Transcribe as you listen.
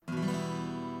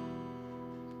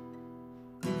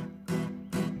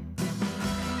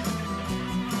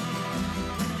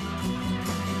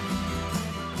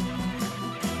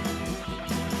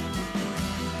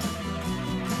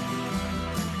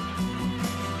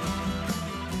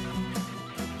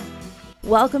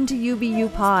Welcome to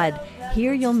UBU Pod.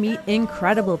 Here you'll meet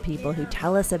incredible people who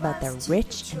tell us about their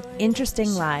rich and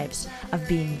interesting lives, of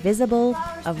being visible,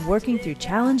 of working through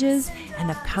challenges,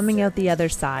 and of coming out the other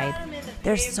side.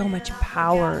 There's so much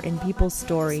power in people's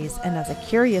stories, and as a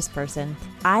curious person,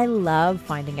 I love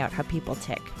finding out how people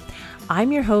tick.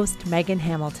 I'm your host, Megan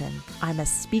Hamilton. I'm a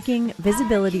speaking,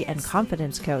 visibility, and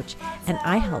confidence coach, and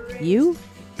I help you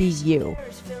be you.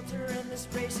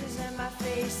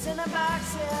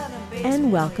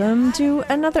 And welcome to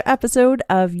another episode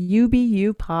of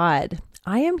UBU Pod.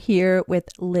 I am here with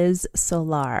Liz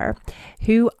Solar,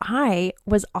 who I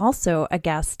was also a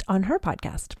guest on her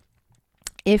podcast.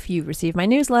 If you received my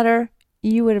newsletter,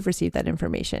 you would have received that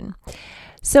information.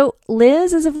 So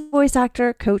Liz is a voice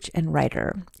actor, coach, and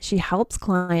writer. She helps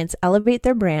clients elevate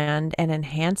their brand and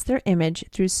enhance their image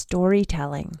through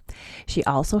storytelling. She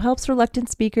also helps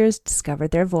reluctant speakers discover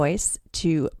their voice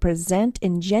to present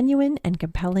in genuine and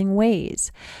compelling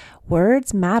ways.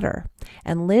 Words matter,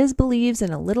 and Liz believes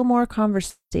in a little more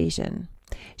conversation.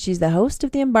 She's the host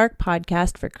of the Embark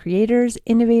podcast for creators,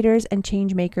 innovators, and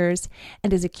change makers,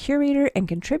 and is a curator and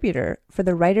contributor for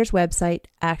the writer's website,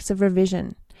 Acts of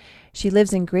Revision. She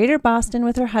lives in Greater Boston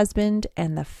with her husband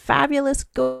and the fabulous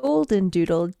golden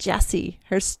doodle, Jessie,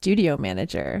 her studio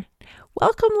manager.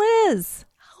 Welcome, Liz.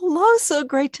 Hello. So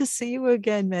great to see you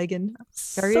again, Megan.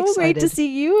 Very excited. Great to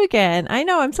see you again. I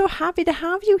know. I'm so happy to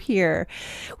have you here.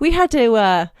 We had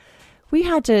to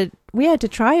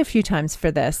try a few times for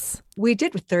this. We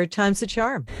did. Third time's a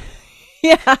charm.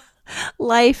 Yeah.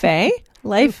 Life, eh?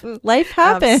 Life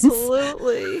happens.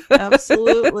 Absolutely.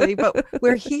 But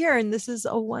we're here, and this is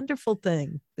a wonderful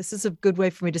thing. This is a good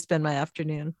way for me to spend my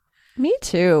afternoon. Me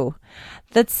too.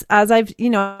 That's, as I've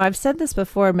said this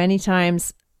before many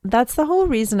times, that's the whole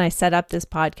reason I set up this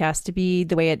podcast to be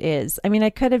the way it is. I mean,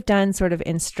 I could have done sort of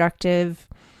instructive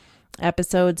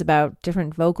episodes about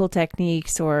different vocal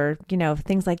techniques or,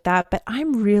 things like that, but I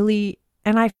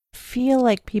feel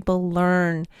like people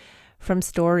learn from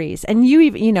stories. And you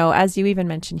even, as you even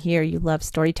mentioned here, you love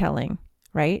storytelling,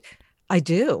 right? I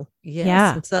do. Yes,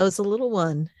 yeah. Since I was a little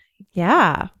one.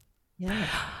 Yeah.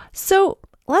 So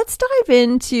let's dive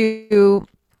into,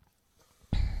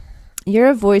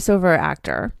 you're a voiceover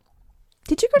actor.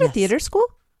 Did you go to theater school?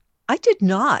 I did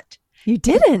not. You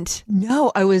didn't?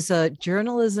 No, I was a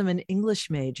journalism and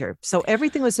English major. So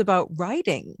everything was about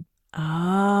writing.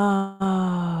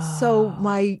 Oh. So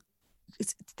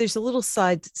there's a little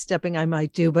sidestepping I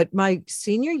might do, but my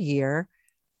senior year,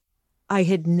 I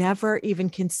had never even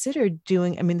considered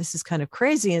doing, this is kind of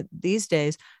crazy these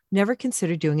days, never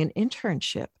considered doing an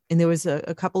internship. And there was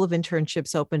a couple of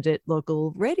internships opened at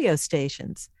local radio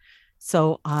stations.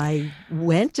 So I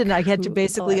went and I had to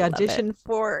basically audition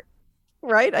for,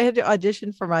 right? I had to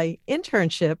audition for my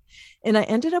internship, and I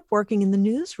ended up working in the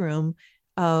newsroom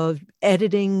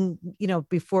editing,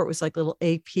 before it was like little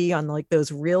AP on like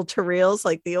those reel-to-reels,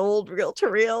 like the old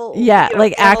reel-to-reel. Yeah,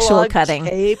 like actual cutting.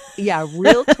 Tape. Yeah,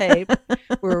 real tape.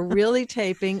 We're really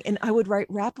taping. And I would write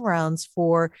wraparounds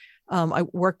for, I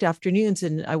worked afternoons,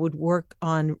 and I would work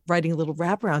on writing little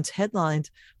wraparounds,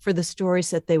 headlines for the stories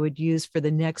that they would use for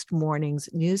the next morning's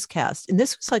newscast. And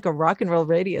this was like a rock and roll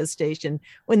radio station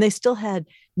when they still had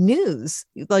news,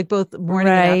 like both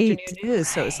morning and afternoon news.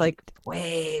 So it's like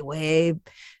way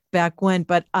back when,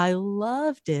 but I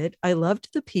loved it. I loved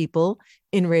the people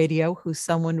in radio who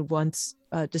someone once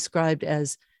described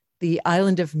as the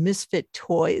island of misfit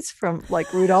toys from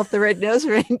like Rudolph the Red-Nosed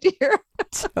Reindeer.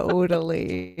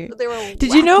 Totally. They were Did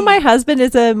wacky. You know my husband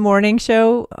is a morning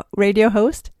show radio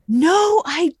host? No,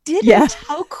 I didn't. Yeah.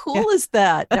 How cool is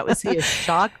that? Now, was he a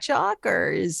shock jock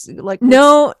or is like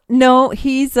no,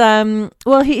 he's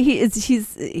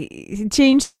he's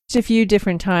changed a few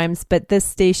different times, but this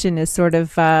station is sort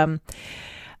of what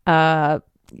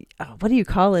do you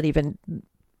call it, even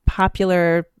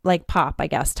popular, like pop, I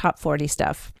guess, top 40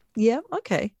 stuff. Yeah.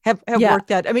 Okay. Have worked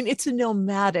that. It's a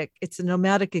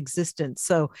nomadic existence.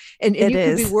 So, and you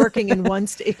could be working in one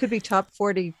it could be top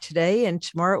 40 today, and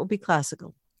tomorrow it will be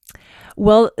classical.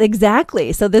 Well,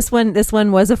 exactly. So this one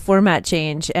was a format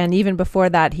change. And even before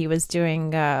that, he was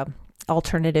doing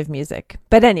alternative music.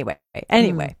 But anyway.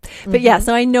 But yeah,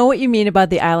 so I know what you mean about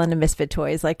the island of misfit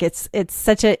toys. Like it's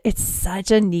such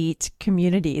a neat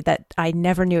community that I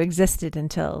never knew existed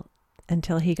until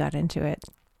he got into it.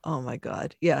 Oh my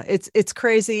God. Yeah. It's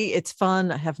crazy. It's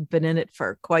fun. I haven't been in it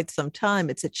for quite some time.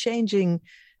 It's a changing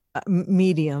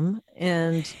medium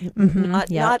and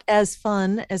not as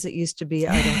fun as it used to be,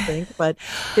 I don't think, but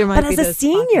there might be. But as a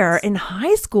senior in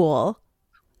high school,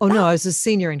 Oh, no, I was a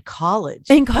senior in college.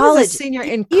 In college. I was a senior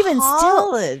in even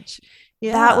college. Still,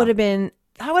 yeah. That would have been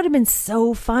that would have been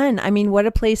so fun. I mean, what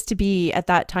a place to be at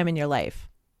that time in your life.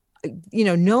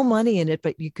 No money in it,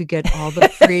 but you could get all the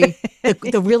free,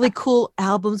 the really cool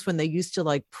albums when they used to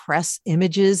like press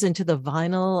images into the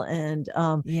vinyl, and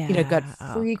got Yeah.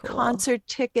 Oh, free cool. concert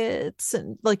tickets,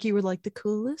 and like you were like the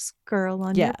coolest girl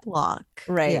on Yeah. your block.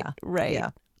 Right. Yeah. Right.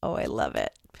 Yeah. Oh, I love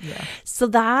it. Yeah.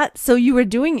 So you were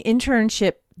doing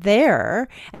internship there,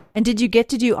 and did you get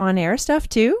to do on-air stuff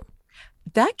too?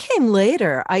 That came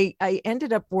later. I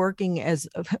ended up working as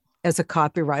a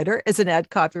copywriter, as an ad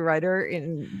copywriter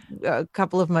in a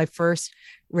couple of my first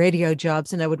radio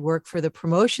jobs, and I would work for the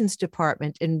promotions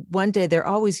department. And one day they're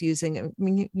always using, I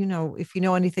mean, if you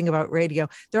know anything about radio,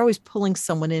 they're always pulling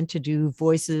someone in to do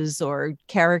voices or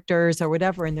characters or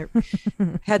whatever. And they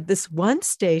had this one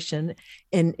station,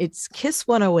 and it's Kiss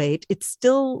 108. It's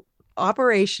still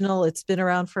operational. It's been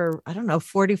around for, I don't know,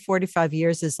 40, 45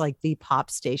 years, is like the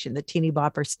pop station, the teeny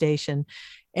bopper station.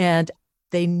 And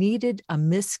they needed a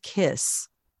Miss Kiss.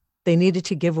 They needed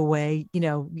to give away,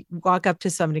 walk up to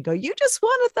somebody and go, you just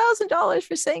won $1,000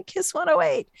 for saying Kiss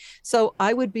 108. So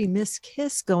I would be Miss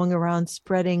Kiss going around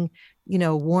spreading,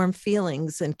 warm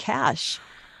feelings and cash.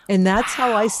 And that's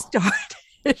how I Wow.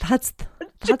 started That's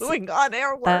doing on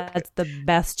air work. that's the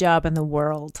best job in the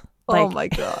world. Oh Like, my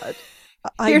God.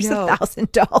 I here's know.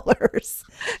 $1,000.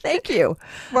 Thank you.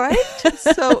 Right.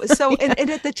 So Yeah.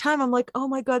 and at the time I'm like, oh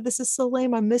my God, this is so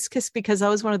lame. I miss Kiss, because I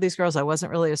was one of these girls. I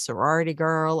wasn't really a sorority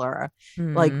girl or a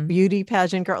like Hmm. beauty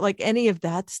pageant girl, like any of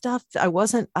that stuff. I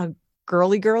wasn't a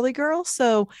girly girl.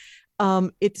 So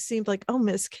it seemed like, oh,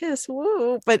 Miss Kiss,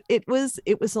 woo. But it was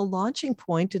a launching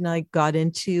point, and I got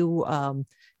into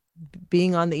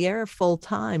being on the air full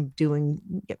time, doing,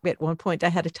 at one point I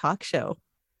had a talk show,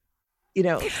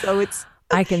 so it's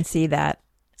I can see that.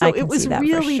 I so it can see was that for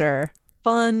really sure.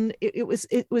 fun. It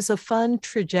was a fun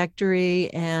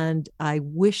trajectory, and I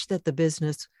wish that the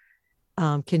business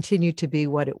continued to be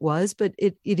what it was, but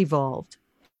it evolved.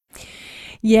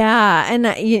 Yeah, and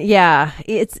yeah,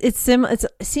 it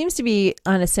seems to be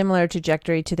on a similar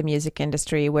trajectory to the music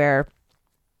industry where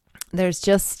there's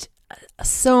just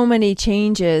so many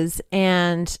changes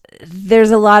and there's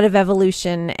a lot of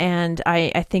evolution, and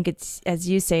I think it's, as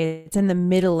you say, it's in the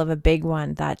middle of a big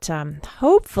one that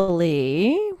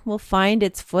hopefully will find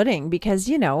its footing,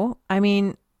 because I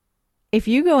mean, if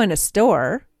you go in a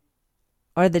store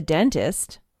or the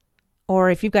dentist, or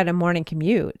if you've got a morning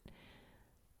commute,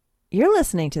 you're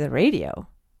listening to the radio.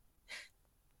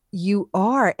 You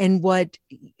are. And what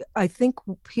I think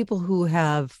people who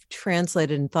have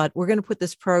translated and thought, we're going to put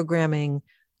this programming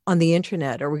on the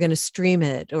internet, or we're going to stream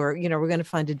it, or, we're going to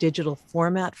find a digital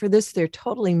format for this, they're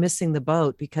totally missing the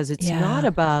boat, because Yeah.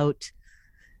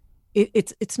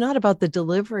 it's not about the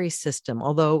delivery system,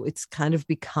 although it's kind of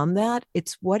become that.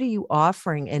 It's what are you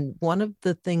offering? And one of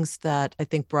the things that I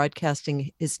think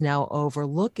broadcasting is now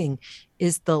overlooking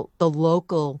is the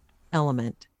local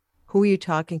element. Who are you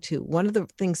talking to? One of the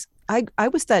things, I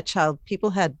was that child.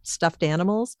 People had stuffed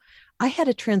animals. I had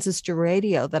a transistor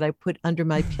radio that I put under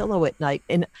my pillow at night,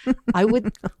 and I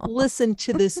would listen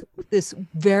to this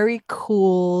very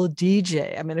cool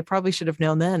DJ. I mean, I probably should have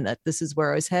known then that this is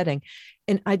where I was heading.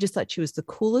 And I just thought she was the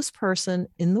coolest person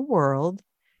in the world.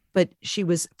 But she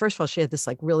was, first of all, she had this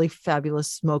like really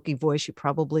fabulous smoky voice. She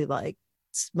probably like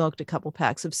smoked a couple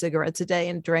packs of cigarettes a day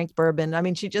and drank bourbon. I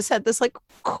mean, she just had this like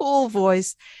cool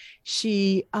voice.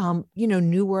 She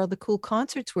knew where all the cool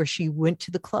concerts were. She went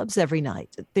to the clubs every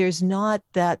night. There's not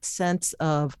that sense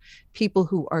of people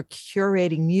who are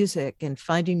curating music and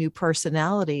finding new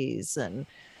personalities, and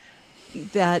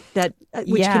that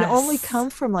which can only Yes. come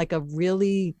from like a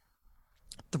really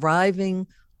thriving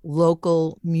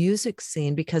local music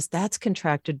scene, because that's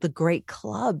contracted. The great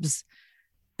clubs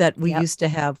that we Yep. used to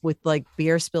have with like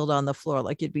beer spilled on the floor,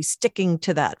 like you'd be sticking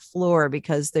to that floor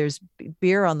because there's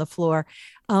beer on the floor.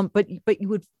 But you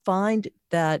would find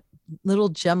that little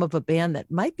gem of a band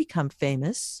that might become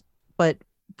famous, but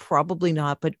probably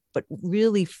not, but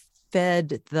really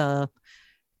fed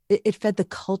it fed the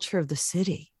culture of the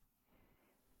city.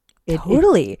 It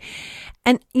Totally.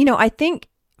 And I think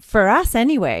for us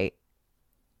anyway,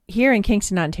 here in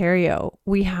Kingston, Ontario,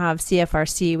 we have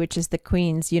CFRC, which is the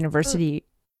Queen's University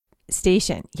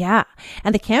station. Yeah.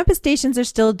 And the campus stations are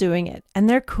still doing it, and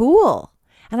they're cool.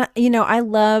 And I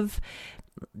love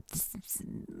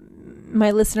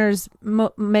my listeners.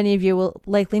 Many of you will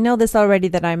likely know this already,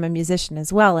 that I'm a musician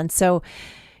as well. And so,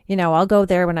 I'll go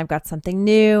there when I've got something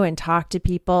new and talk to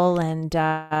people, and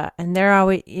they're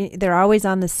always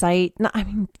on the site. I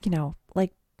mean,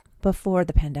 like before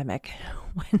the pandemic,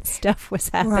 when stuff was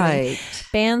happening, right.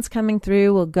 bands coming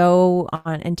through will go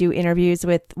on and do interviews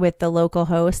with the local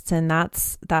hosts, and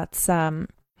that's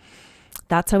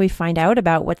that's how we find out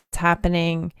about what's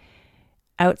happening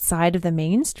outside of the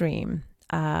mainstream.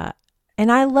 And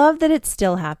I love that it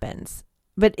still happens,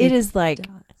 but it is like,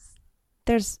 does.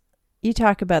 there's, you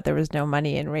talk about there was no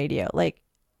money in radio. Like,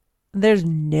 there's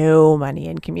no money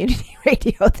in community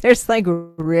radio. There's like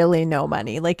really no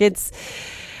money. Like, it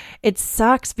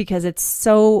sucks because it's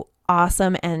so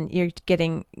awesome. And you're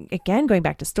getting, again, going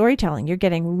back to storytelling, you're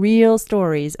getting real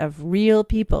stories of real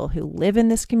people who live in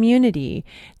this community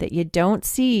that you don't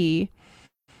see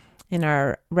in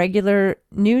our regular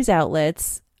news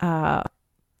outlets.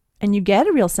 And you get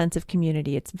a real sense of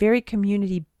community. It's very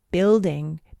community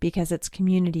building because it's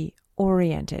community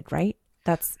oriented, right?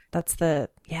 That's the,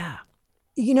 yeah.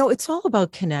 It's all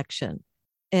about connection.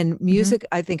 And music,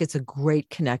 I think it's a great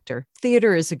connector.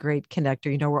 Theater is a great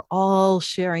connector. We're all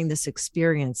sharing this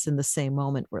experience in the same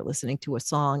moment. We're listening to a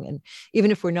song. And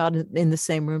even if we're not in the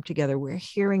same room together, we're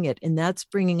hearing it. And that's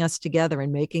bringing us together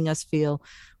and making us feel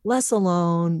less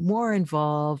alone, more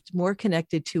involved, more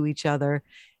connected to each other.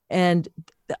 And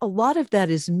a lot of that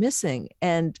is missing.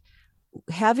 And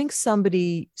having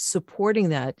somebody supporting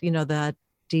that, that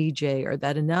DJ or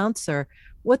that announcer,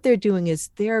 what they're doing is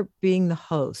they're being the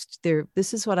host.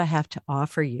 This is what I have to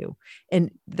offer you.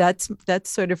 And that's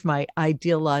sort of my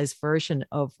idealized version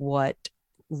of what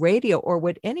radio or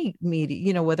what any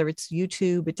media, whether it's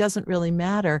YouTube, it doesn't really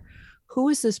matter. Who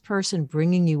is this person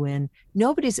bringing you in?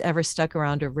 Nobody's ever stuck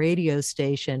around a radio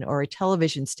station or a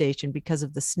television station because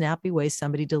of the snappy way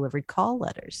somebody delivered call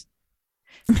letters.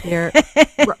 They're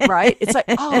right. It's like,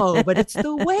 oh, but it's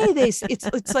the way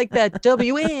it's like that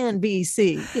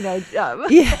WNBC,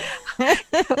 Yeah.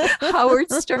 Howard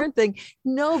Stern thing.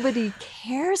 Nobody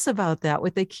cares about that.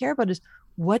 What they care about is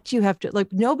what you have to,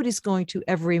 like, nobody's going to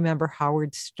ever remember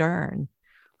Howard Stern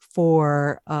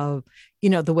for,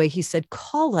 the way he said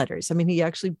call letters. I mean, he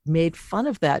actually made fun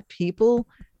of that. People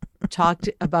talked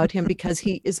about him because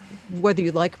he is, whether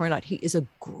you like him or not, he is a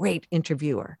great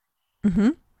interviewer.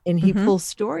 Mm-hmm. And he pulls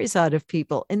stories out of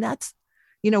people. And that's,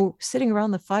 sitting around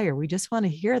the fire, we just want to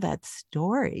hear that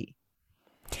story.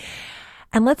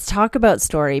 And let's talk about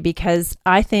story, because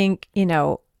I think,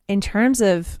 in terms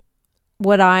of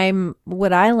what I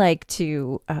like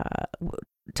to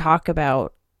talk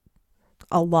about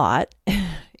a lot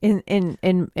in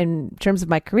terms of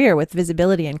my career with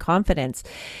visibility and confidence.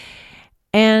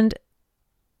 And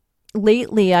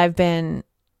lately I've been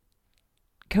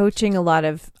coaching a lot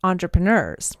of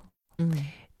entrepreneurs.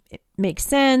 It makes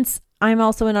sense. I'm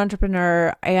also an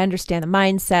entrepreneur. I understand the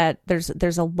mindset.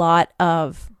 There's a lot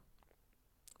of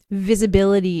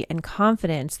visibility and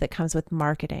confidence that comes with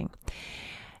marketing.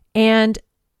 And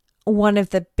one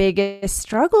of the biggest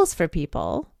struggles for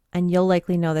people, and you'll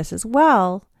likely know this as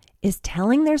well, is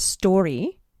telling their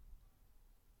story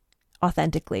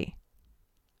authentically.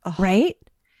 Oh, right?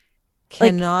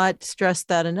 Cannot stress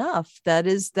that enough. That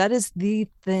is the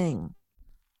thing.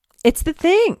 It's the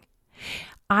thing.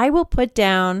 I will put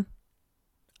down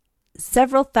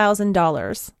several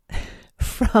 $1,000s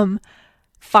from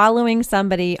following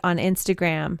somebody on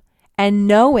Instagram and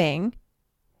knowing,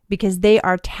 because they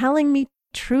are telling me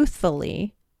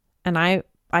truthfully, and I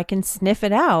can sniff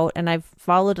it out, and I've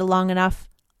followed it long enough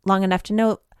to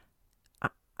know,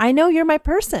 I know you're my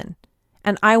person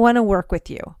and I want to work with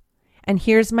you. And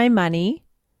here's my money.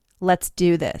 Let's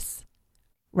do this.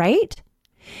 Right?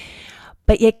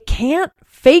 But you can't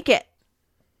fake it.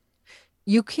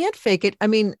 You can't fake it. I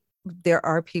mean, there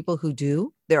are people who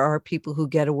do. There are people who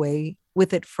get away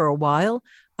with it for a while.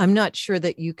 I'm not sure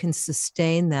that you can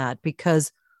sustain that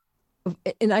because,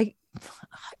 and I've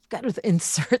got to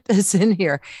insert this in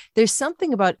here. There's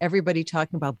something about everybody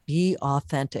talking about be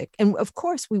authentic. And of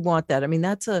course we want that. I mean,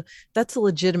 that's a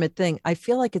legitimate thing. I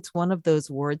feel like it's one of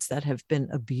those words that have been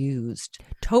abused.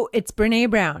 It's Brene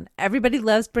Brown. Everybody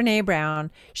loves Brene Brown.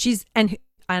 She's, and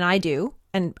I do.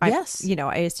 And yes,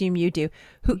 I assume you do.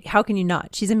 How can you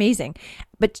not? She's amazing.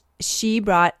 But she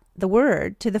brought the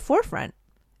word to the forefront,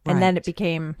 and then it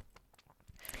became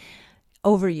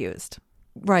overused.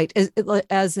 Right.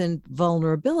 As in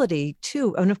vulnerability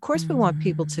too. And of course we want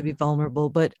people to be vulnerable,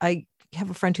 but I have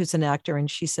a friend who's an actor and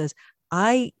she says,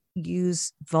 I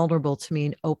use vulnerable to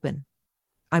mean open.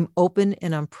 I'm open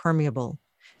and I'm permeable.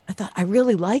 I thought I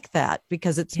really like that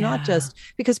because it's not just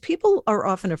because people are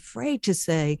often afraid to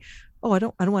say, oh, I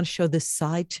don't want to show this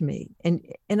side to me. And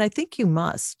I think you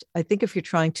must. I think if you're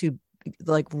trying to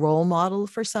like role model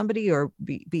for somebody or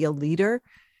be a leader,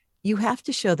 you have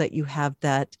to show that you have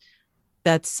that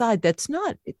side that's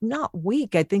not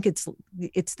weak. I think it's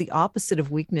the opposite of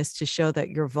weakness to show that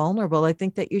you're vulnerable. I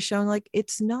think that you're showing like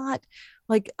it's not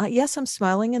like yes, I'm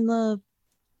smiling in the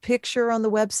picture on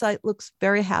the website looks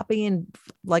very happy and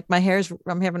like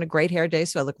I'm having a great hair day,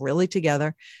 so I look really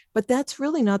together. But that's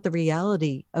really not the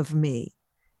reality of me.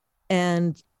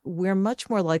 And we're much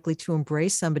more likely to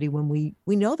embrace somebody when we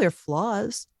know their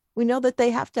flaws. We know that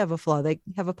they have to have a flaw, they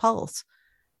have a pulse,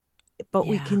 but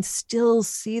we Yeah. can still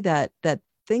see that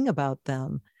thing about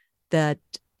them that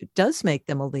does make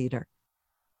them a leader.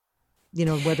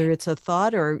 Whether it's a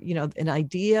thought or an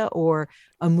idea or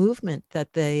a movement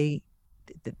that they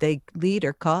lead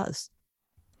or cause.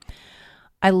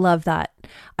 I love that.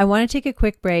 I want to take a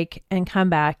quick break and come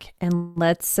back and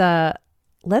let's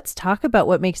talk about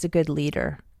what makes a good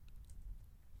leader.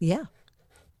 Yeah.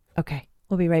 Okay,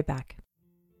 we'll be right back.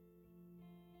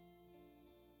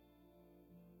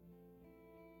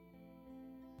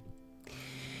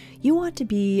 You want to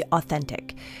be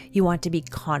authentic. You want to be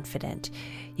confident.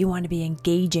 You want to be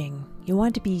engaging. You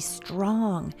want to be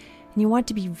strong. And you want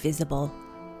to be visible.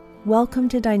 Welcome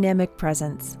to Dynamic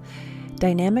Presence.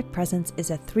 Dynamic Presence is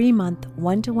a 3-month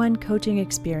one-to-one coaching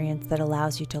experience that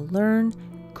allows you to learn,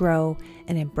 grow,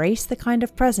 and embrace the kind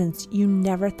of presence you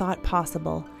never thought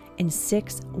possible in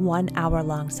 6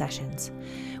 one-hour-long sessions.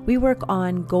 We work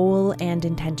on goal and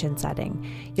intention setting.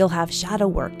 You'll have shadow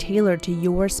work tailored to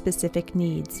your specific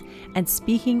needs, and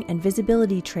speaking and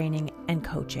visibility training and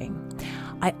coaching.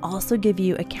 I also give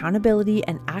you accountability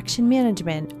and action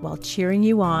management while cheering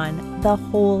you on the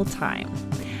whole time.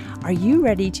 Are you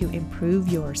ready to improve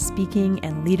your speaking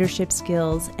and leadership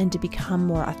skills and to become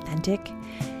more authentic?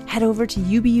 Head over to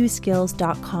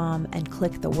ubuskills.com and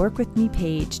click the Work With Me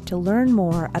page to learn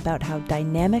more about how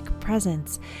dynamic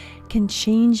presence can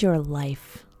change your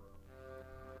life.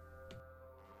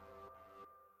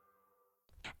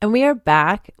 And we are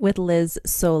back with Liz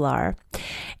Solar.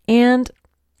 And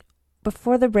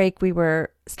before the break, we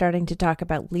were starting to talk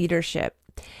about leadership.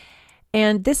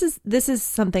 And this is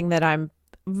something that I'm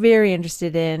very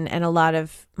interested in, and a lot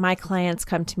of my clients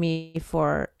come to me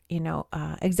for,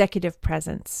 executive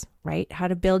presence, right? How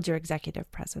to build your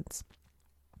executive presence.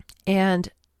 And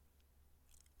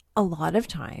a lot of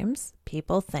times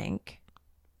people think,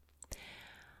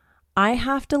 I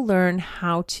have to learn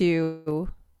how to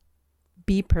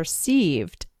be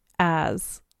perceived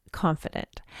as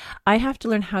confident. I have to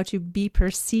learn how to be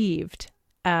perceived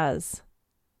as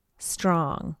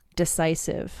strong,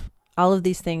 decisive, all of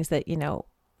these things that,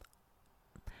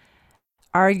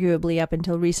 arguably up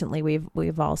until recently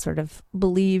we've all sort of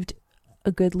believed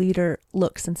a good leader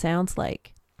looks and sounds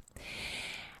like.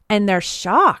 And they're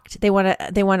shocked. They want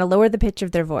to lower the pitch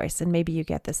of their voice, and maybe you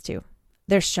get this too.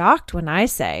 They're shocked when I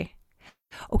say,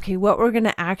 okay, what we're going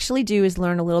to actually do is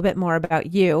learn a little bit more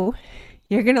about you.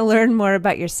 You're going to learn more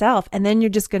about yourself, and then you're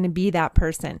just going to be that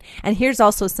person. And here's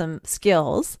also some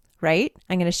skills, right?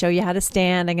 I'm going to show you how to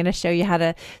stand. I'm going to show you how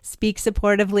to speak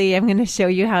supportively. I'm going to show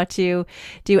you how to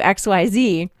do X, Y,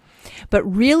 Z. But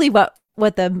really what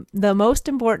the most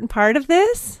important part of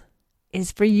this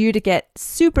is for you to get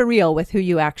super real with who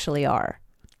you actually are.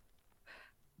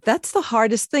 That's the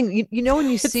hardest thing. When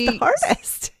you It's see the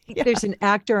hardest. Yeah. There's an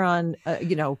actor on,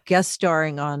 guest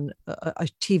starring on a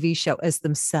TV show as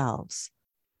themselves,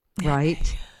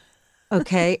 right?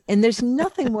 Okay. And there's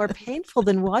nothing more painful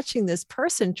than watching this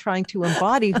person trying to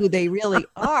embody who they really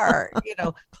are,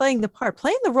 playing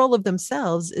the role of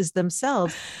themselves is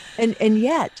themselves. And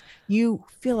yet you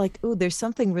feel like, oh, there's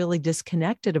something really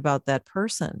disconnected about that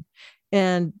person.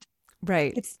 And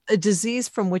Right. it's a disease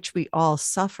from which we all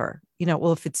suffer.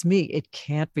 Well, if it's me, it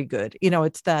can't be good.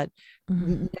 It's that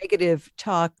negative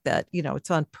talk that,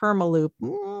 it's on permaloop.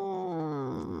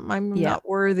 I'm not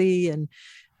worthy. And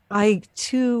I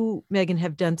too, Megan,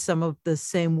 have done some of the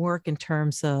same work in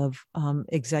terms of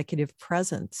executive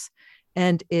presence.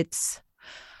 And it's,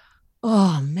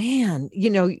 oh man,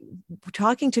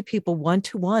 talking to people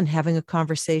one-to-one, having a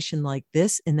conversation like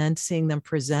this, and then seeing them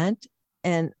present,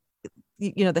 and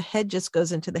the head just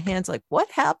goes into the hands, like, what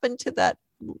happened to that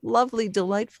lovely,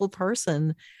 delightful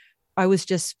person I was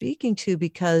just speaking to?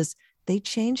 Because they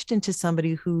changed into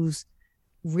somebody who's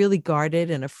really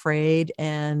guarded and afraid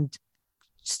and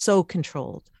so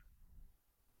controlled.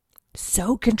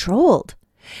 So controlled.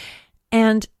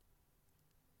 And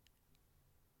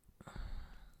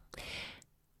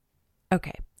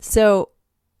okay, so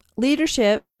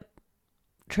leadership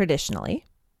traditionally,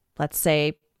 let's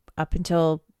say up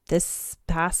until this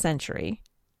past century,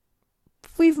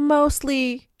 we've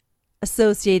mostly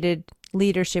associated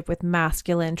leadership with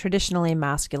masculine, traditionally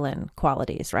masculine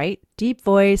qualities, right? Deep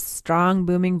voice, strong,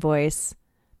 booming voice,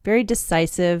 very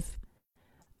decisive,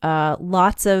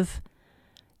 lots of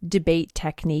debate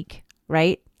technique,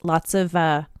 right? Lots of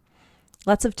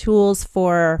tools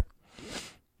for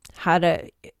how to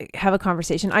have a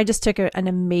conversation. I just took an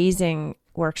amazing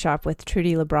workshop with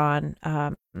Trudy LeBron,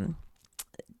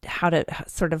 how to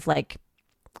sort of like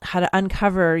how to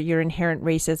uncover your inherent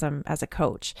racism as a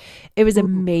coach. It was Ooh.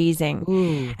 amazing.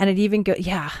 Ooh. And it even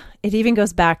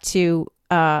goes back to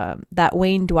that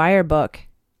Wayne Dwyer book,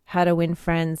 How to Win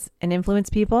Friends and Influence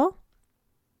People,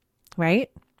 right?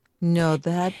 No,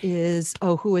 that is,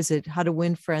 oh, who is it? How to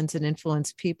Win Friends and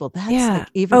Influence People. That's Yeah. like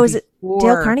even Oh, is it Dale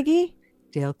before Carnegie?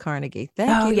 Dale Carnegie. Thank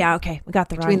Oh, you. yeah. Okay, we got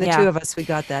the Between wrong. the two Yeah. of us, we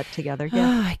got that together.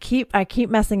 Yeah. I keep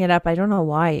messing it up. I don't know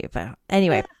why, but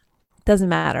anyway, doesn't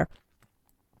matter.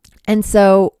 And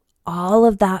so all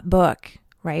of that book,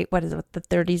 right? What is it? The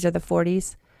 30s or the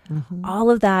 40s? Mm-hmm. All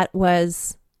of that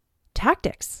was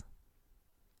tactics.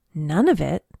 None of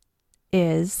it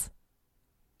is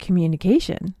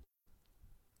communication.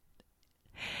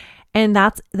 And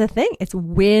that's the thing. It's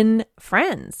win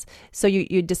friends. So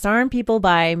you disarm people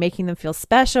by making them feel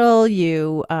special.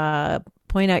 You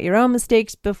point out your own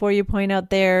mistakes before you point out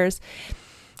theirs.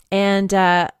 And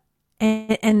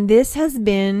this has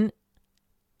been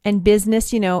in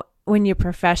business, when you're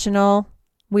professional,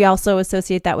 we also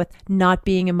associate that with not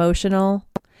being emotional.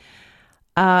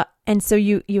 And so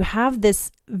you have this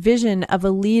vision of a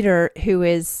leader who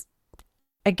is,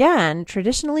 again,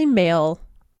 traditionally male,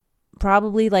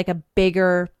 probably like a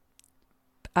bigger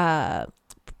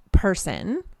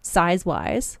person,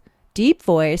 size-wise, deep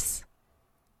voice,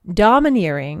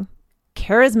 domineering,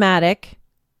 charismatic,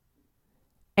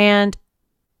 and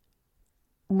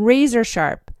razor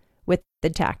sharp with the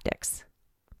tactics.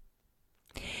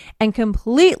 And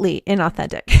completely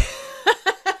inauthentic.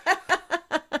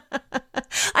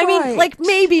 I mean, like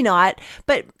maybe not,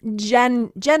 but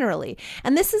generally.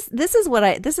 And this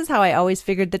is how I always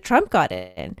figured that Trump got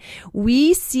in.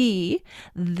 We see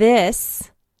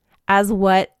this as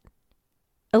what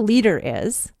a leader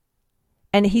is,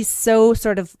 and he's so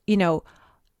sort of,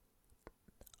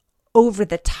 over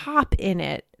the top in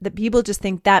it that people just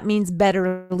think that means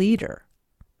better leader.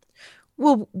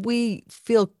 Well, we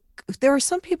feel there are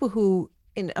some people who,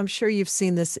 and I'm sure you've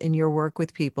seen this in your work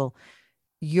with people,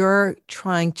 you're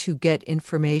trying to get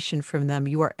information from them.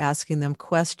 You are asking them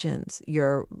questions.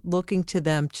 You're looking to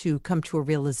them to come to a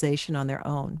realization on their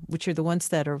own, which are the ones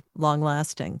that are long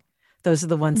lasting. Those are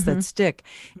the ones that stick.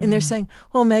 And they're saying,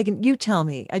 well, Megan, you tell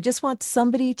me. I just want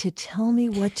somebody to tell me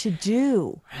what to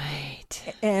do.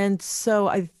 Right. And so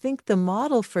I think the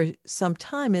model for some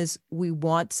time is we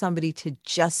want somebody to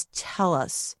just tell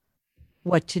us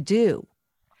what to do.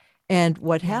 And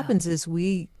what happens is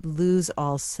we lose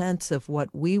all sense of what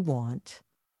we want,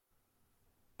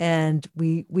 and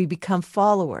we become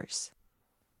followers.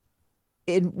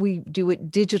 And we do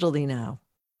it digitally now.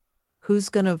 Who's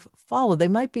going to follow? They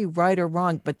might be right or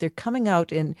wrong, but they're coming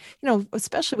out in,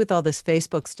 especially with all this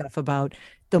Facebook stuff about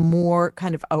the more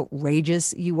kind of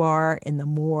outrageous you are and the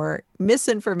more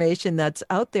misinformation that's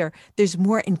out there, there's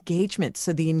more engagement.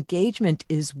 So the engagement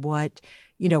is what,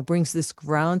 brings this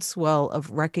groundswell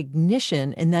of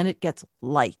recognition, and then it gets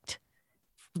liked.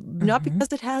 Not because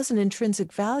it has an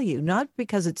intrinsic value, not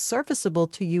because it's serviceable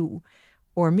to you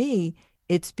or me,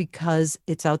 it's because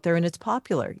it's out there and it's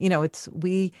popular.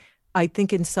 I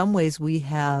think in some ways we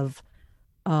have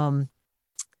the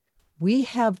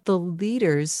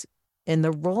leaders and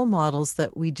the role models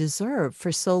that we deserve.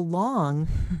 For so long,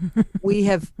 we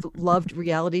have loved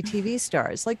reality TV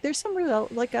stars. Like there's some real,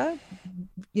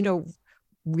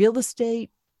 real estate,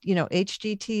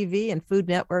 HGTV and Food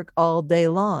Network all day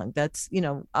long. That's,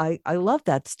 I love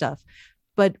that stuff.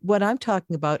 But what I'm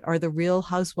talking about are the real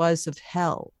housewives of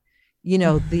hell.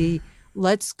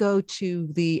 Let's go to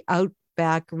the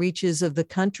outback reaches of the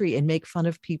country and make fun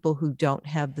of people who don't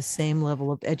have the same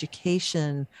level of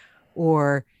education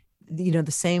or, the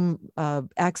same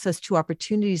access to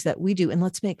opportunities that we do. And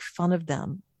let's make fun of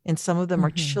them. And some of them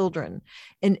are children.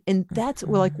 And that's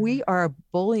like we are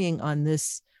bullying on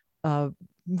this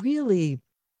really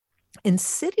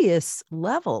insidious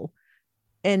level,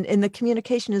 and the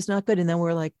communication is not good. And then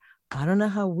we're like, I don't know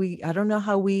how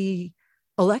we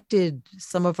elected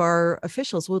some of our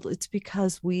officials. Well, it's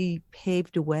because we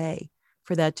paved a way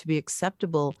for that to be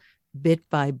acceptable bit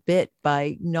by bit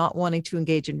by not wanting to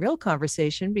engage in real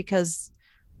conversation, because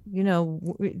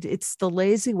it's the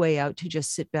lazy way out to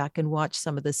just sit back and watch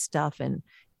some of this stuff and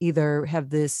either have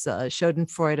this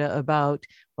schadenfreude about,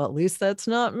 well, at least that's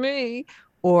not me,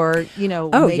 or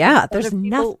there's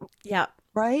nothing. Yeah,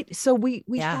 right. So we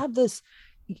have this,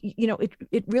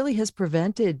 it really has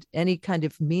prevented any kind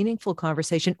of meaningful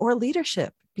conversation or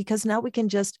leadership, because now we can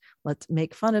just let's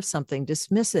make fun of something,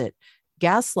 dismiss it,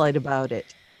 gaslight about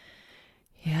it.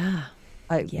 Yeah.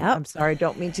 Yep. I'm sorry, I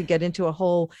don't mean to get into a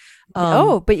whole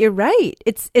No, but you're right.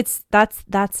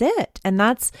 That's it. And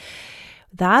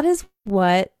that is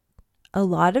what a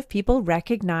lot of people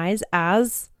recognize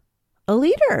as a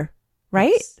leader,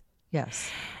 right? yes.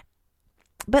 Yes.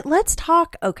 But let's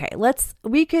talk. Okay,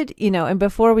 we could, and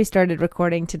before we started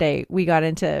recording today, we got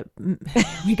into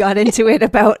it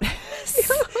about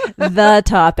the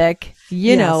topic,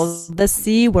 Yes. the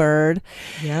C word.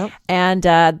 Yep. And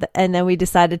then we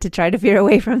decided to try to veer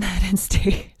away from that and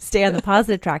stay on the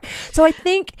positive track. So I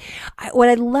think what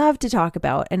I'd love to talk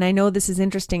about, and I know this is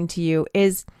interesting to you,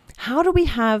 is how do we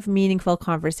have meaningful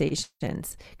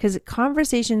conversations? Because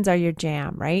conversations are your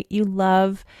jam, right? You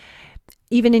love,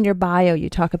 even in your bio, you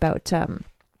talk about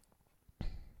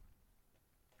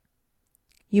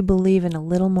you believe in a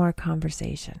little more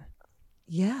conversation.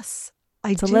 Yes,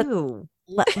 I So do.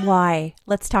 why?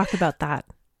 Let's talk about that.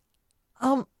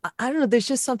 I don't know. There's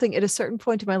just something at a certain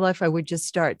point in my life, I would just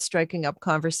start striking up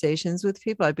conversations with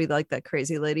people. I'd be like that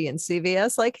crazy lady in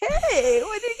CVS, like, "Hey,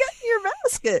 what do you got in your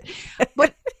basket?"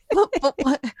 But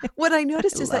what I I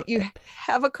noticed is love that you it.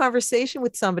 have a conversation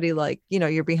with somebody, like,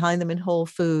 you're behind them in Whole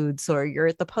Foods, or you're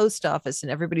at the post office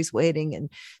and everybody's waiting and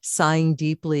sighing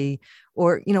deeply,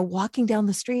 or walking down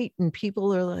the street and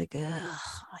people are like, "Ugh,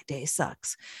 my day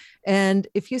sucks." And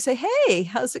if you say, "Hey,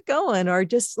 how's it going?" or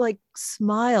just like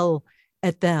smile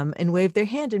at them and wave their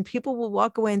hand, and people will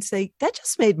walk away and say, "That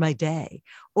just made my day."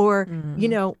 Or,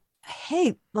 Mm,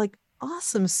 "Hey, like,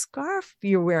 awesome scarf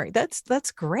you're wearing. That's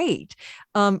great."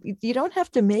 You don't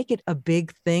have to make it a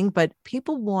big thing, but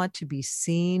people want to be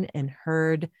seen and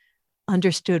heard,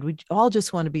 understood. We all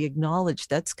just want to be acknowledged.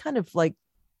 That's kind of like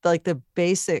the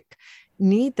basic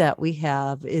need that we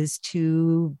have, is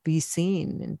to be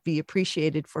seen and be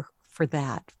appreciated for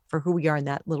that, for who we are in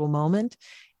that little moment.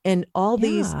 And all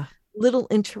these yeah. little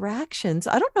interactions,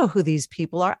 I don't know who these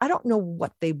people are. I don't know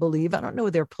what they believe. I don't know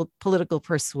what their political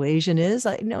persuasion is.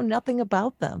 I know nothing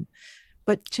about them.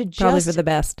 But to Probably for just the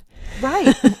best.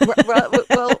 right,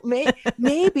 well,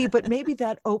 maybe, but maybe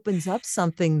that opens up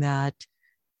something that,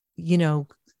 you know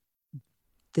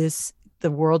this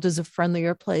the world is a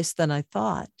friendlier place than I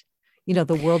thought.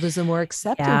 The world is a more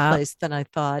accepting Yeah. place than I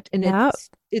thought. And Yeah.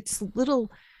 it's little,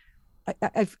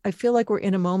 I feel like we're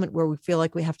in a moment where we feel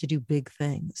like we have to do big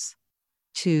things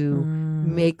to Mm,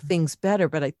 make things better.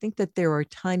 But I think that there are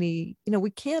tiny, we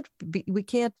can't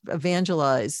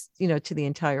evangelize, to the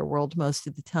entire world most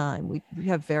of the time. We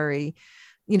have very,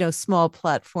 small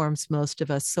platforms, most of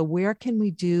us. So where can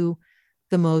we do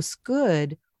the most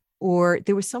good? Or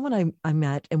there was someone I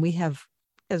met, and we have,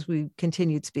 as we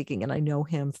continued speaking, and I know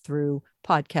him through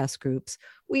podcast groups,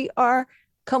 we are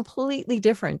completely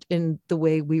different in the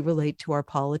way we relate to our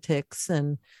politics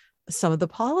and some of the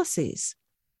policies.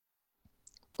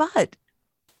 But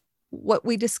what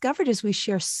we discovered is we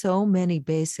share so many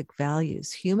basic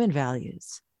values, human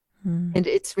values. mm. And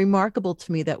it's remarkable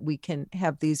to me that we can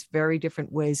have these very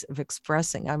different ways of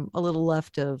expressing. I'm a little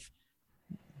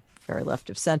very left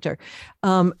of center.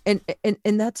 And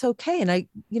that's okay. And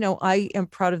I am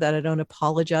proud of that. I don't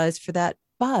apologize for that.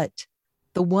 But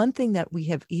the one thing that we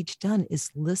have each done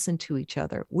is listen to each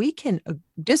other. We can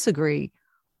disagree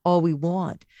all we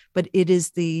want, but it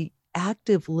is the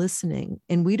active listening.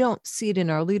 And we don't see it in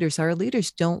our leaders. Our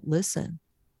leaders don't listen.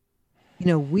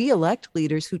 We elect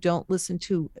leaders who don't listen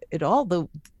to at all the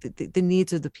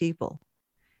needs of the people.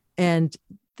 And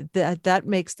that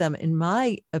makes them, in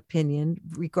my opinion,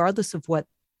 regardless of what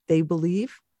they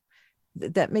believe,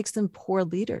 that makes them poor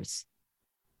leaders.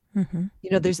 Mm-hmm.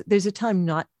 There's a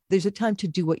time to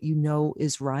do what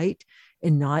is right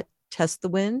and not test the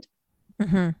wind.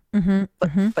 Mm-hmm. Mm-hmm. but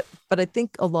Mm-hmm. but but I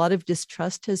think a lot of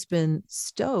distrust has been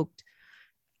stoked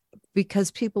because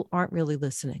people aren't really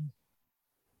listening.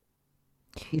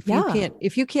 if you Yeah. can't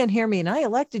if you can't hear me and I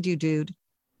elected you, dude.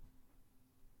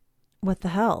 What the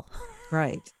hell?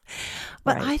 Right.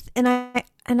 But Right.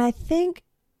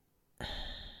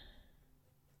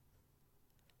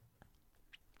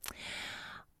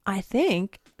 I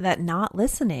think that not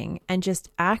listening and just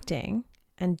acting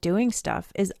and doing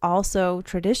stuff is also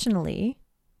traditionally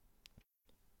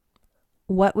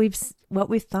what we've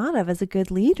thought of as a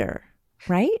good leader,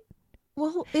 right?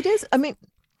 Well, it is. I mean,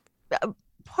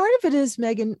 part of it is,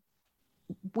 Megan,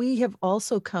 we have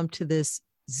also come to this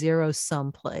zero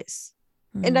sum place.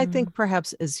 And I Mm, think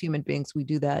perhaps as human beings, we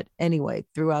do that anyway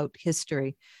throughout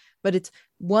history. But it's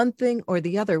one thing or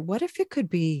the other. What if it could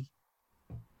be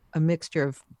a mixture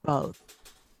of both?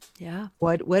 yeah.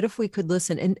 What if we could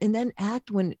listen and then act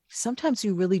when sometimes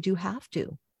you really do have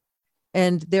to?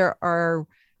 And there are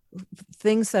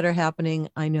things that are happening.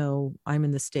 I know I'm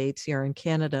in the States, here in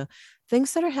Canada,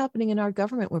 things that are happening in our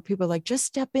government where people are like, just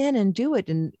step in and do it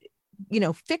and,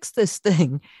 fix this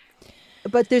thing.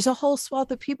 But there's a whole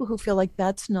swath of people who feel like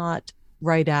that's not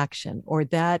right action, or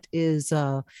that is,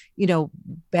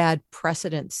 bad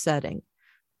precedent setting.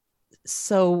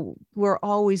 So we're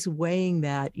always weighing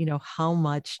that, how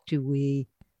much do we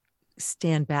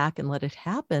stand back and let it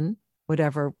happen,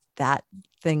 whatever that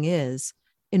thing is,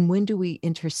 and when do we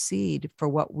intercede for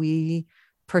what we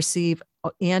perceive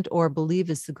and or believe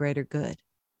is the greater good.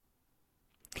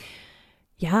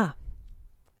 Yeah.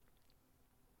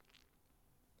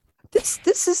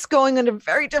 This is going in a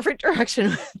very different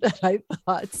direction than I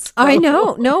thought. So. I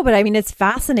know. No, but I mean, it's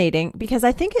fascinating because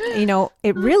I think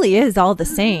it really is all the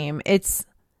same. It's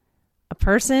a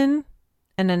person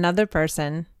and another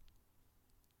person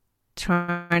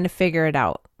trying to figure it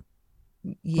out.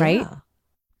 Yeah. Right?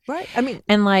 Right. I mean,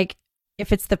 and like,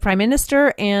 if it's the prime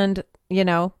minister and,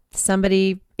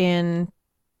 somebody in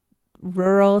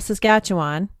rural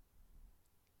Saskatchewan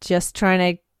just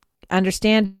trying to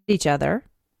understand each other,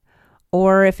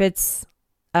 or if it's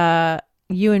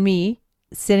you and me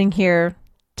sitting here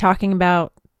talking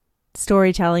about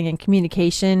storytelling and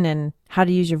communication and how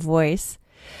to use your voice,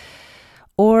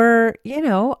 or,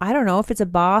 I don't know, if it's a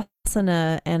boss and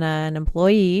an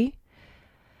employee,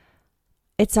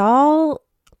 it's all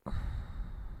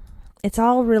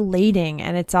relating,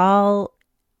 and it's all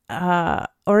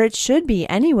or it should be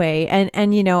anyway. And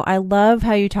I love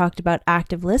how you talked about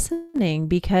active listening,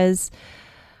 because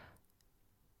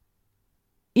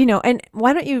and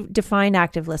why don't you define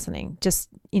active listening, just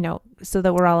so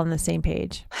that we're all on the same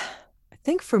page? I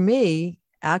think for me,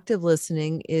 active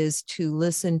listening is to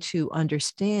listen to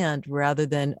understand rather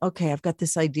than, okay, I've got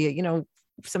this idea.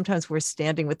 Sometimes we're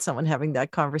standing with someone having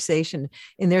that conversation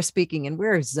and they're speaking and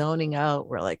we're zoning out.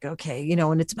 We're like, okay,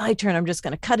 when it's my turn, I'm just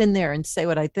going to cut in there and say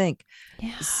what I think.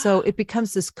 Yeah. So it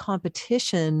becomes this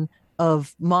competition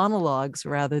of monologues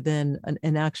rather than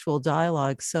an actual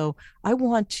dialogue. So I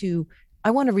want to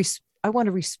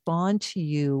respond to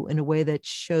you in a way that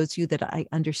shows you that I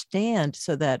understand,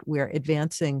 so that we're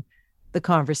advancing the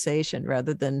conversation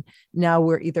rather than now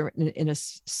we're either in a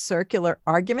circular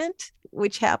argument,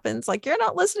 which happens like, you're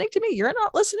not listening to me, you're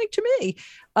not listening to me.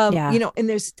 And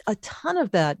there's a ton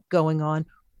of that going on,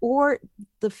 or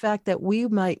the fact that we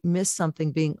might miss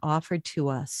something being offered to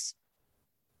us.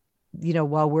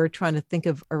 While we're trying to think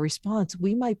of a response,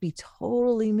 we might be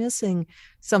totally missing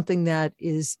something that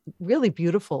is really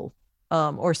beautiful,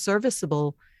 or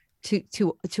serviceable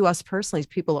to us personally.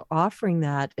 People are offering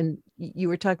that, and you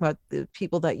were talking about the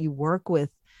people that you work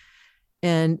with,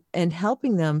 and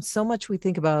helping them. So much we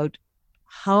think about,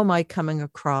 how am I coming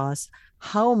across?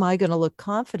 How am I going to look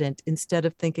confident? Instead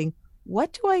of thinking,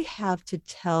 what do I have to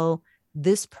tell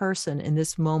this person in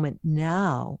this moment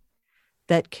now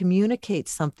that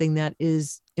communicates something that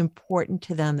is important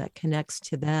to them, that connects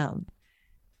to them?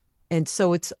 And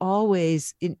so it's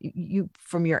always, you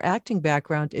from your acting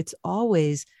background, it's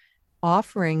always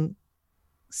offering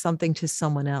something to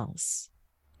someone else.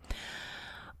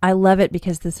 I love it,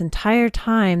 because this entire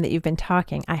time that you've been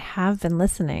talking, I have been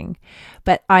listening,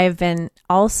 but I've been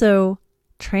also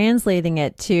translating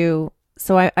it to,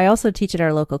 so I also teach at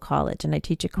our local college, and I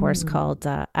teach a course called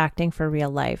Acting for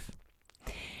Real Life.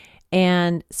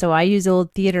 And so I use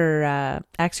old theater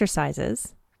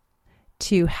exercises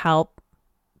to help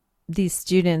these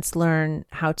students learn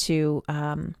how to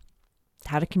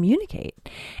communicate.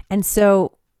 And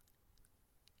so,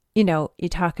 you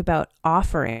talk about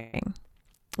offering.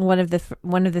 One of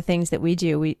the things that we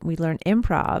do, we learn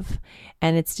improv,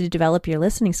 and it's to develop your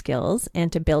listening skills and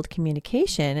to build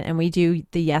communication. And we do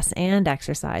the yes and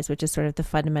exercise, which is sort of the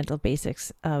fundamental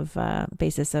basis of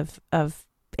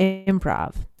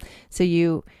improv.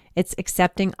 So it's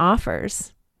accepting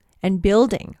offers and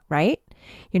building, right?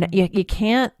 You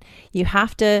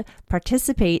have to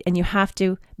participate, and you have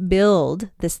to build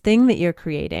this thing that you're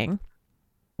creating.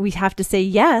 We have to say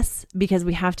yes, because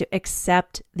we have to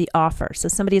accept the offer. So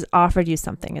somebody has offered you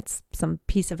something. It's some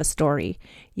piece of a story.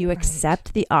 You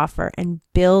accept the offer and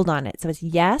build on it. So it's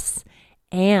yes,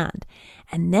 and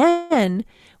then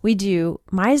we do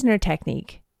Meisner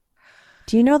technique.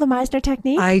 Do you know the Meisner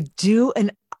technique? I do.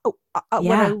 And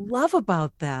what I love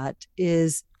about that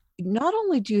is, not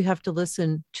only do you have to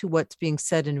listen to what's being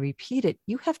said and repeat it,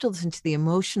 you have to listen to the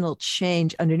emotional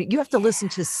change underneath. You have to listen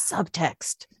to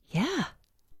subtext. Yeah.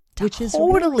 Which is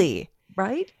totally really,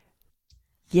 right?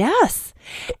 Yes.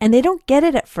 And they don't get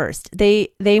it at first. They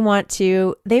want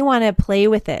to play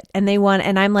with it, and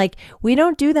I'm like, we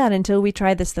don't do that until we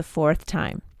try this the fourth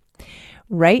time.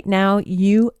 Right now,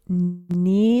 you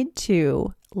need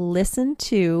to listen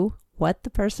to what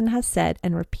the person has said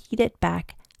and repeat it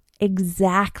back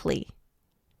exactly,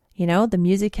 the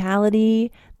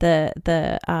musicality, the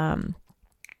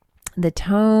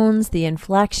tones, the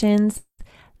inflections.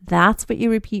 That's what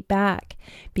you repeat back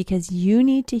because you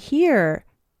need to hear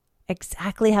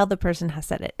exactly how the person has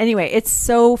said it. Anyway, it's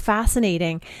so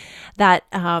fascinating that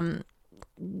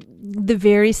the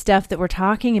very stuff that we're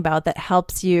talking about that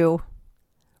helps you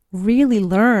really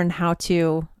learn how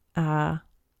to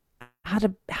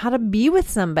be with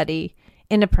somebody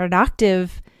in a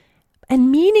productive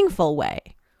and meaningful way.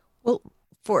 Well,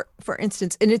 for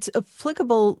instance, and it's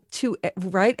applicable to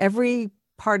right every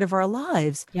part of our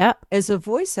lives. Yep. As a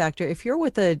voice actor, if you're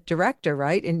with a director,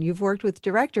 right, and you've worked with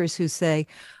directors who say,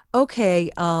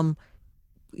 "Okay,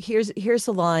 here's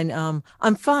a line,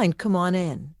 I'm fine, come on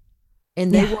in."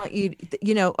 And they Yeah. want you,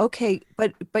 okay,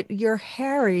 but you're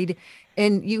harried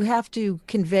and you have to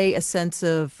convey a sense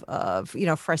of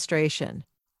frustration.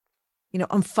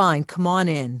 I'm fine, come on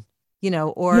in,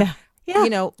 or, Yeah.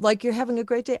 Yeah. like you're having a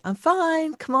great day. I'm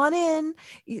fine, come on in.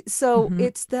 So Mm-hmm.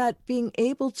 it's that being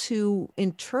able to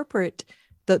interpret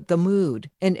the mood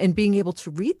and being able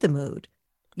to read the mood.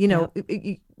 Yep.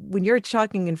 When you're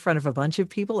talking in front of a bunch of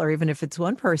people, or even if it's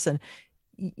one person,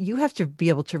 you have to be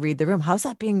able to read the room. How's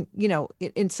that being,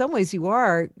 in some ways you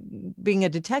are being a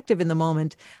detective in the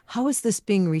moment. How is this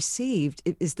being received?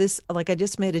 Is this, like, I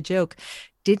just made a joke,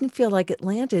 didn't feel like it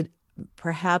landed.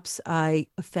 Perhaps I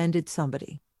offended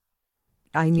somebody.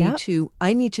 Yep.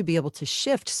 I need to be able to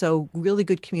shift. So really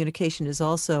good communication is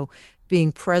also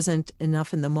being present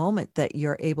enough in the moment that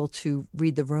you're able to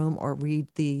read the room or read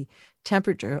the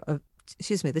temperature of,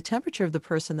 excuse me, the temperature of the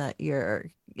person that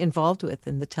you're involved with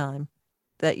in the time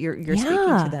that you're speaking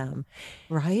to Yeah. them,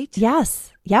 right?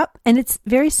 Yes. Yep. And it's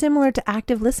very similar to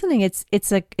active listening. It's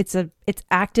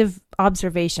active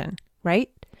observation, right?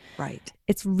 Right.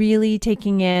 It's really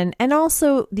taking in, and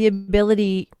also the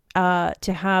ability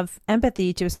to have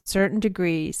empathy to a certain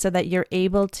degree so that you're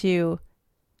able to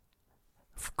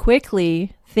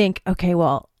quickly think, okay,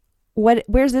 well,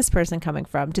 where's this person coming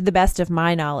from to the best of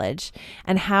my knowledge,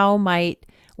 and how might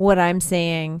what I'm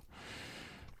saying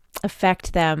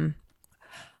affect them?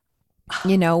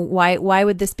 Why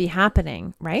would this be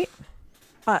happening, right?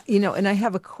 And I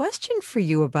have a question for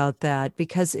you about that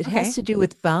because it has Okay. to do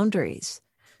with boundaries.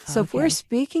 So if we're Okay.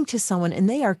 speaking to someone and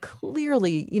they are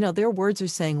clearly, their words are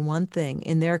saying one thing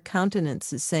and their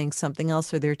countenance is saying something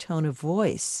else, or their tone of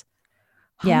voice,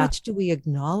 how Yeah. much do we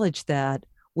acknowledge that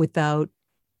without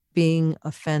being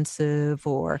offensive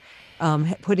or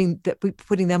putting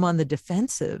them on the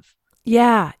defensive?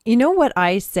 Yeah. You know what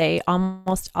I say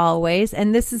almost always,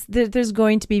 and there's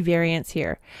going to be variance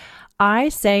here. I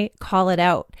say call it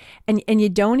out. And you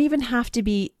don't even have to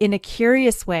be in a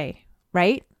curious way,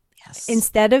 right? Yes.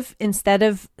 Instead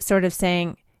of sort of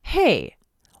saying, "Hey,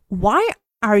 why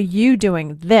are you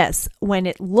doing this when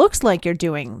it looks like you're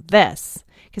doing this?"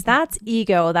 Because that's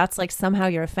ego. That's like somehow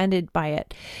you're offended by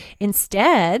it.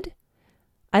 Instead,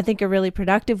 I think a really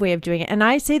productive way of doing it. And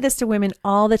I say this to women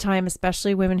all the time,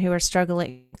 especially women who are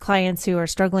struggling, clients who are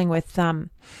struggling with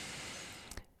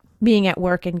being at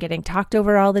work and getting talked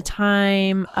over all the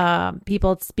time,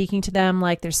 people speaking to them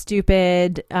like they're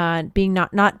stupid, being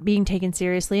not being taken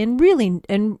seriously, and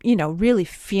really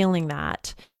feeling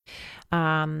that,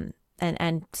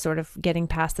 and sort of getting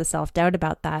past the self-doubt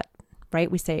about that. Right?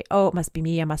 We say, "Oh, it must be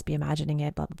me. I must be imagining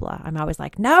it." Blah blah blah. I'm always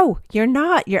like, "No, you're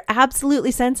not. You're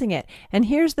absolutely sensing it." And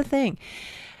here's the thing.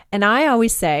 And I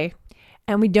always say,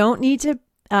 and we don't need to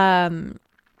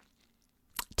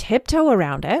tiptoe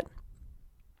around it.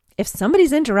 If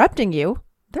somebody's interrupting you,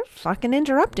 they're fucking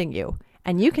interrupting you.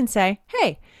 And you can say,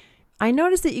 "Hey, I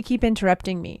notice that you keep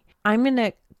interrupting me. I'm going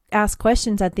to ask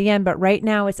questions at the end, but right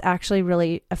now it's actually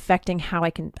really affecting how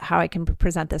I can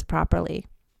present this properly.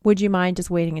 Would you mind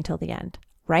just waiting until the end?"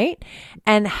 Right?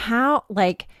 And how,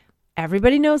 like,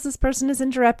 everybody knows this person is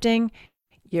interrupting.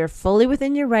 You're fully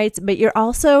within your rights, but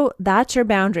that's your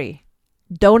boundary.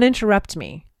 Don't interrupt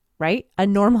me. Right?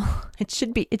 It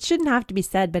shouldn't have to be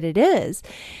said, but it is.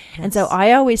 Yes. And so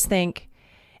I always think,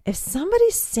 if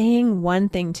somebody's saying one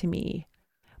thing to me,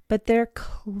 but they're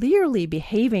clearly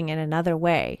behaving in another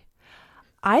way,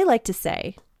 I like to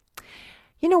say,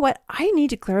 "You know what? I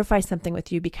need to clarify something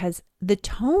with you because the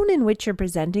tone in which you're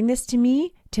presenting this to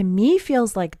me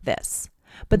feels like this.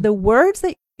 But the words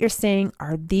that you're saying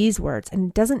are these words and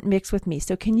it doesn't mix with me.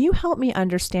 So can you help me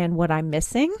understand what I'm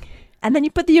missing?" And then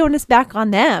you put the onus back on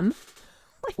them.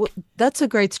 Well, that's a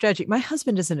great strategy. My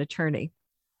husband is an attorney.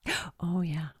 Oh,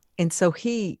 yeah. And so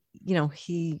he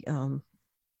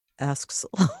asks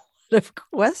a lot of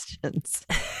questions.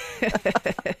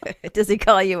 Does he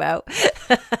call you out?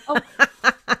 Oh,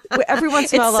 every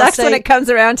once in a It while I'll sucks when say, it comes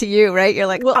around to you, right? You're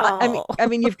like, well, oh. I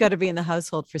mean, you've got to be in the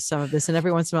household for some of this. And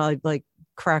every once in a while, I'd like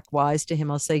crack wise to him.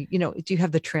 I'll say, do you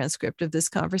have the transcript of this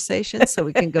conversation so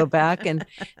we can go back? And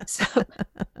so,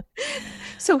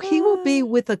 so he will be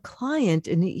with a client,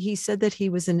 and he said that he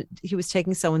was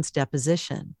taking someone's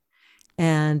deposition,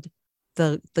 and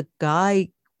the guy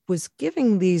was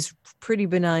giving these pretty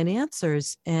benign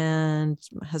answers. And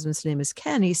my husband's name is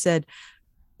Ken. He said,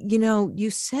 you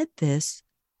said this,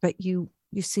 but you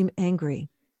seem angry.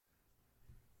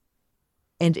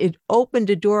 And it opened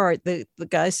a door. The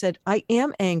guy said, I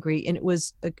am angry. And it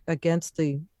was against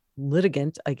the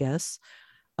litigant, I guess,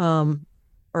 or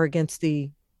against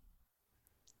the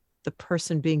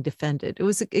person being defended. It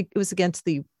was against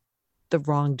the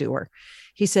wrongdoer.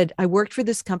 He said, I worked for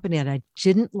this company and I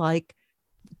didn't like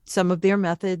some of their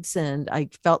methods, and I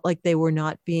felt like they were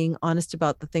not being honest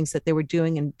about the things that they were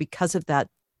doing. And because of that,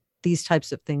 these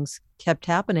types of things kept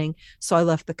happening. So I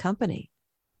left the company.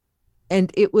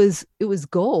 And it was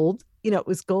gold. It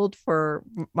was gold for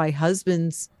my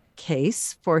husband's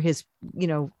case, for his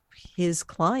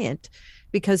client,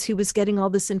 because he was getting all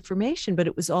this information, but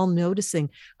it was all noticing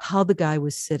how the guy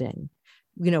was sitting,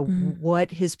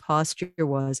 what his posture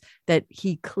was, that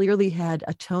he clearly had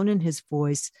a tone in his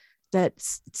voice that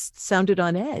sounded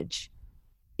on edge,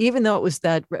 even though it was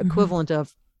that equivalent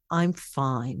of, I'm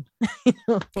fine.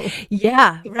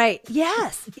 Yeah, right.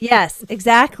 Yes,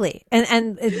 exactly.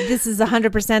 And this is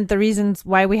 100% the reasons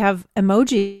why we have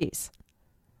emojis,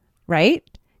 right?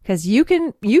 Because you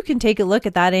can take a look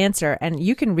at that answer and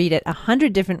you can read it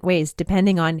 100 different ways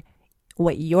depending on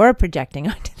what you're projecting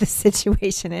onto the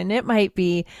situation. And it might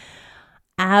be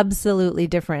absolutely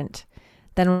different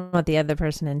than what the other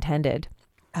person intended.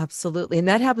 Absolutely. And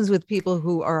that happens with people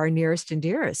who are our nearest and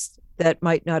dearest that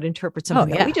might not interpret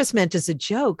something that we just meant as a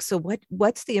joke. So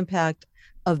what's the impact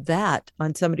of that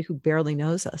on somebody who barely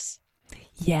knows us?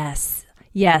 Yes.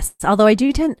 Although I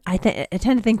tend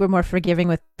to think we're more forgiving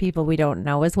with people we don't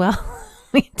know as well.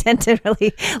 We tend to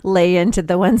really lay into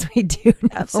the ones we do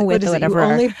know with whatever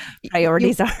our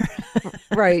priorities are.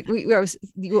 Right.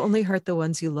 You only hurt the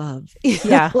ones you love.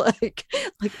 Yeah. like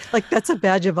that's a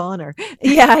badge of honor.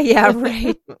 Yeah,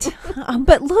 right.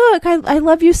 But look, I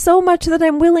love you so much that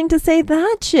I'm willing to say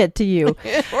that shit to you.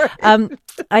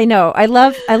 I know. I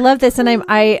love this, and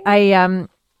I'm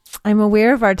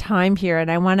aware of our time here,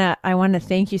 and I wanna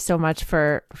thank you so much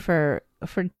for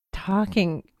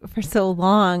talking for so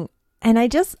long. And I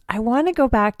want to go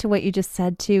back to what you just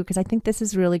said too, because I think this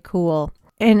is really cool.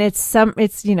 And it's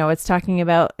thinking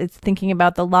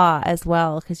about the law as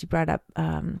well, because you brought up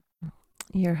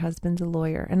your husband's a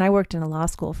lawyer, and I worked in a law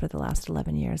school for the last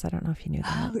 11 years. I don't know if you knew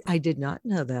that. Oh, I did not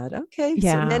know that. Okay.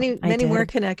 Yeah. So many more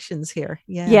connections here.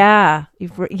 Yeah.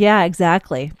 Yeah,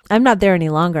 exactly. I'm not there any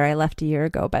longer. I left a year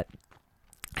ago, but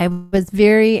I was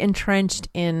very entrenched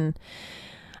in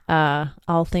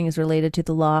all things related to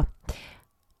the law.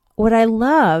 What I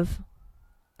love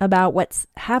about what's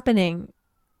happening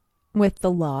with the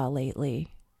law lately,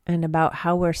 and about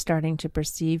how we're starting to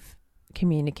perceive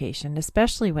communication,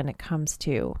 especially when it comes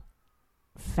to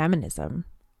feminism,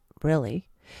 really,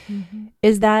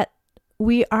 is that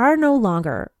we are no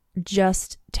longer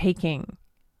just taking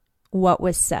what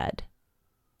was said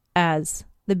as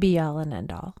the be all and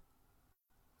end all.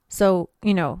 So,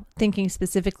 thinking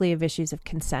specifically of issues of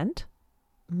consent,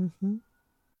 when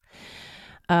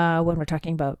we're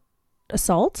talking about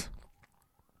assault.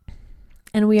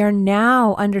 And we are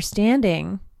now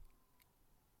understanding,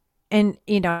 and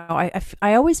I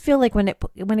always feel like when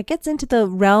it gets into the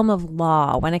realm of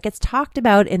law, when it gets talked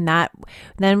about in that,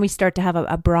 then we start to have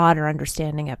a broader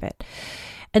understanding of it.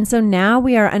 And so now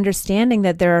we are understanding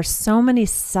that there are so many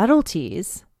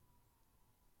subtleties.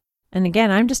 And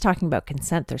again, I'm just talking about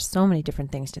consent. There's so many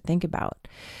different things to think about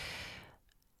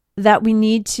that we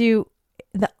need to.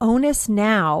 The onus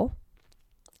now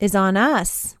is on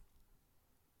us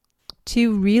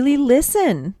to really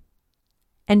listen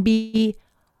and be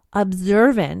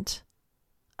observant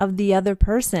of the other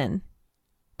person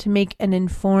to make an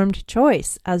informed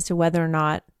choice as to whether or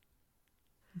not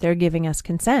they're giving us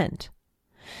consent.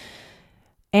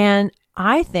 And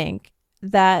I think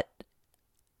that,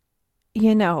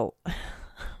 I've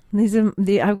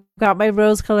got my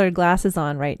rose-colored glasses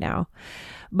on right now,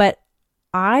 but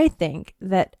I think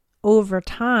that over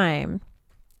time,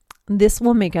 this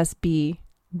will make us be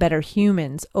better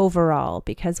humans overall,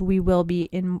 because we will be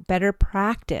in better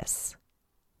practice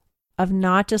of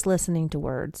not just listening to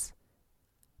words,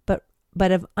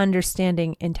 but of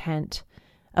understanding intent,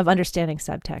 of understanding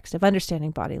subtext, of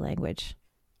understanding body language,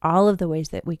 all of the ways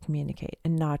that we communicate,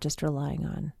 and not just relying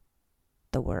on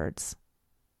the words.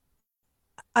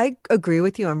 I agree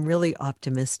with you. I'm really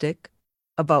optimistic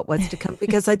about what's to come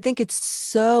because I think it's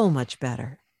so much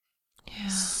better. Yeah.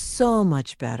 So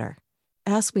much better.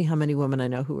 Ask me how many women I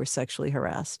know who were sexually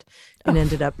harassed and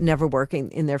ended Oh. up never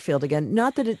working in their field again.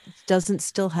 Not that it doesn't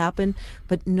still happen,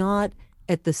 but not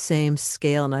at the same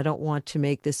scale. And I don't want to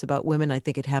make this about women. I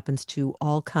think it happens to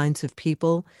all kinds of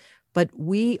people, but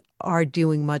we are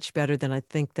doing much better than I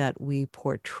think that we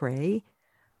portray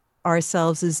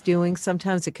ourselves as doing.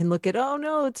 Sometimes it can look at, oh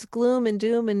no, it's gloom and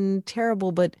doom and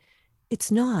terrible, but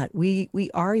it's not. We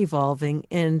are evolving,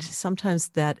 and sometimes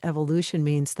that evolution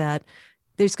means that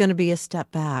there's going to be a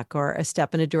step back or a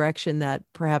step in a direction that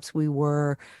perhaps we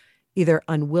were either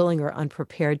unwilling or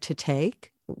unprepared to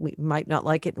take. We might not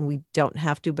like it and we don't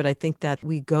have to, but I think that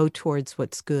we go towards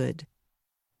what's good.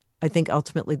 I think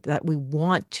ultimately that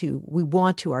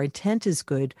our intent is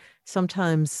good.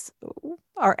 Sometimes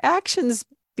our actions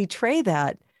betray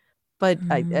that, but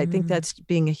I think Mm. that's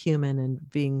being a human and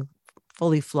being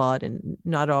fully flawed and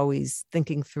not always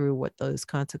thinking through what those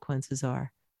consequences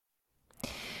are.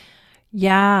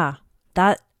 Yeah.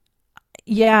 That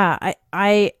yeah,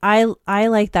 I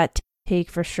like that take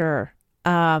for sure.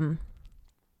 Um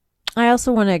I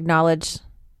also want to acknowledge,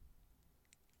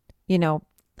 you know,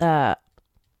 uh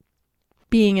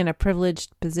being in a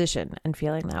privileged position and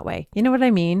feeling that way. You know what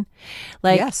I mean?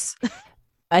 Like Yes.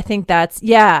 I think that's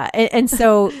yeah, and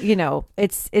so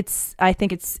it's I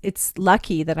think it's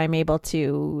lucky that I'm able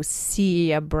to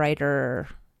see a brighter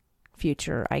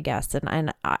future, I guess,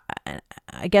 and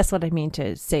I guess what I mean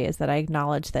to say is that I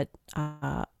acknowledge that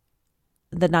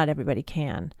not everybody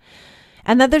can,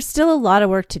 and that there's still a lot of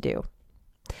work to do.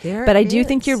 There But I do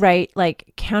think you're is. right.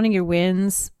 Like counting your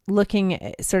wins,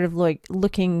 looking sort of like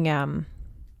looking at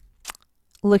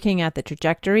the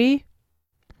trajectory,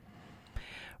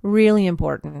 really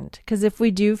important, because if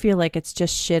we do feel like it's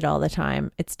just shit all the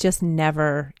time, it's just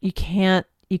never, you can't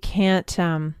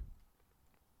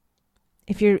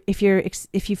if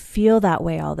you feel that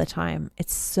way all the time,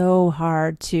 it's so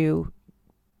hard to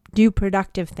do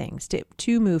productive things,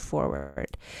 to move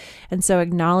forward. And so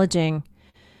acknowledging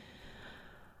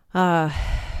uh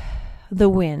the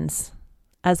wins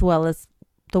as well as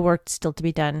the work still to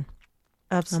be done,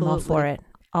 I'm all for Absolutely. it,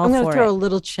 all I'm going to for throw a it.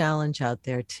 little challenge out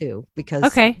there too, because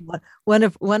Okay. one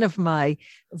of my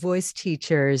voice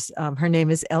teachers, her name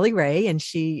is Ellie Ray, and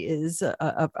she is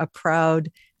a proud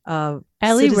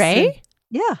Ellie Ray? citizen.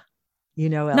 Yeah, you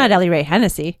know Not Ellie. Ellie Ray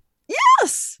Hennessy.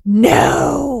 Yes,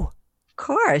 No, of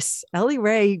course. Ellie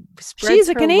Ray she's spreads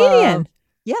a her love. Canadian.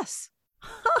 Yes,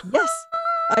 yes.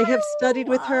 I have studied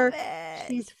with Love her. it.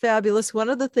 She's fabulous. One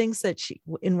of the things that she,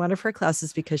 in one of her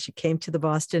classes, because she came to the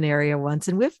Boston area once,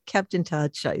 and we've kept in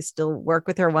touch. I still work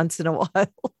with her once in a while.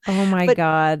 Oh my but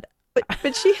God.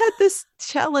 but she had this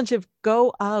challenge of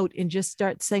go out and just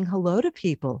start saying hello to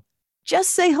people. Just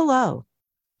say hello.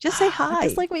 Just say Just hi.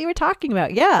 like what you were talking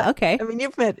about. Yeah. Okay. I mean,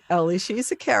 you've met Ellie. She's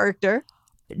a character.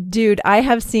 Dude, I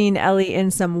have seen Ellie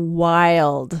in some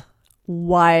wild,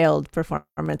 wild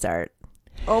performance art.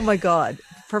 Oh my God.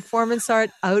 Performance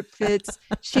art, outfits.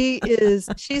 She's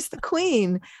the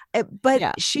queen, but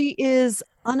Yeah. she is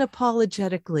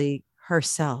unapologetically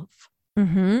herself.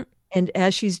 Mm-hmm. And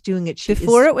as she's doing it, she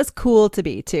Before is, it was cool to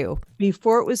be too.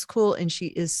 before it was cool, and she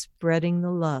is spreading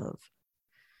the love.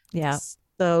 Yeah.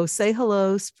 So say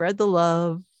hello, spread the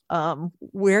love,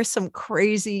 wear some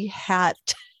crazy hat.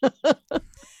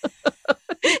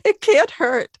 It can't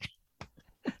hurt.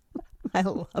 I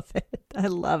love it. I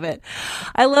love it.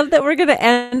 I love that we're going to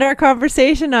end our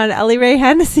conversation on Ellie Ray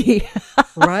Hennessy.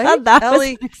 Right? That was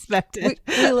Ellie, unexpected.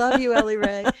 we love you, Ellie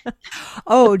Ray.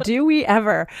 Oh, do we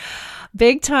ever?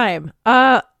 Big time.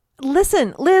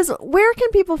 Listen, Liz, where can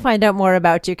people find out more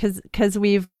about you? Because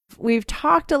we've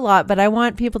talked a lot, but I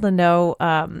want people to know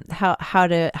how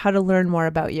to learn more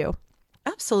about you.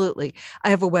 Absolutely. I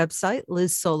have a website,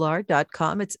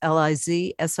 lizsolar.com. It's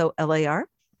Lizsolar.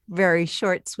 Very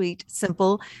short, sweet,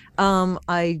 simple.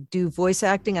 I do voice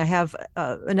acting. I have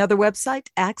another website,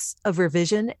 Acts of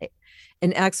Revision.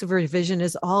 And Acts of Revision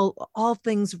is all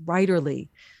things writerly.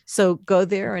 So go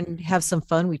there and have some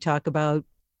fun. We talk about,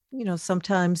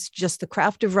 sometimes just the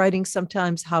craft of writing,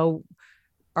 sometimes how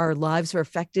our lives are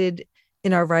affected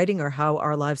in our writing or how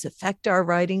our lives affect our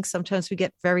writing. Sometimes we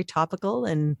get very topical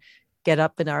and get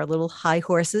up in our little high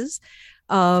horses.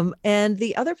 And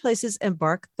the other place is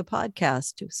Embark the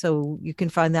Podcast. So you can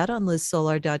find that on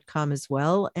lizsolar.com as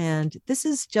well. And this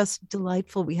is just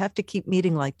delightful. We have to keep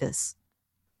meeting like this.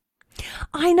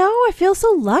 I know. I feel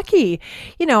so lucky.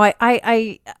 You know,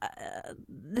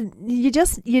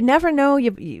 you never know.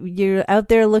 You're out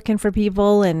there looking for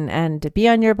people and to be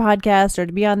on your podcast or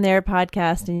to be on their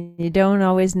podcast, and you don't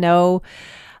always know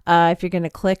if you're going to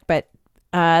click. But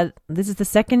this is the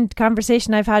second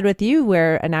conversation I've had with you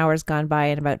where an hour's gone by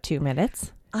in about 2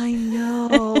 minutes. I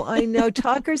know.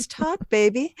 Talkers talk,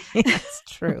 baby. It's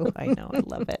true. I know. I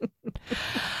love it.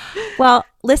 Well,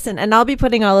 listen, and I'll be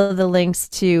putting all of the links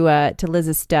to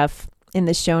Liz's stuff in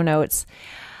the show notes.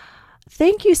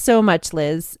 Thank you so much,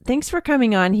 Liz. Thanks for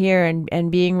coming on here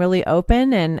and being really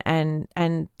open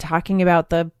and talking about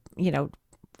the,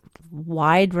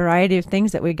 wide variety of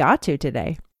things that we got to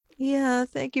today. Yeah,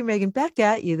 thank you, Megan. Back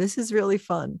at you. This is really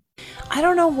fun. I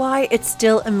don't know why it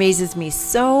still amazes me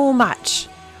so much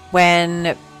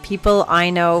when people I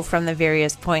know from the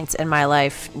various points in my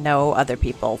life know other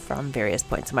people from various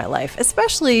points in my life,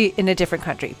 especially in a different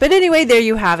country. But anyway, there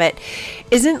you have it.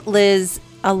 Isn't Liz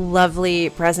a lovely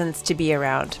presence to be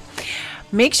around?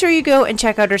 Make sure you go and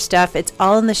check out her stuff. It's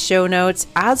all in the show notes.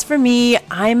 As for me,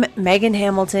 I'm Megan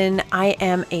Hamilton. I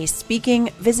am a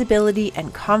speaking, visibility,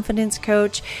 and confidence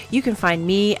coach. You can find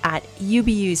me at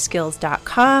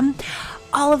ubuskills.com.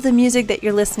 All of the music that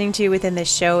you're listening to within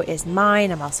this show is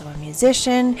mine. I'm also a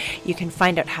musician. You can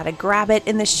find out how to grab it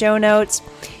in the show notes.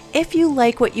 If you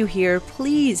like what you hear,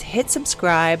 please hit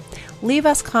subscribe, leave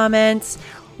us comments,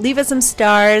 leave us some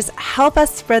stars, help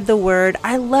us spread the word.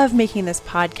 I love making this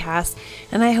podcast,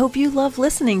 and I hope you love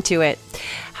listening to it.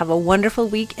 Have a wonderful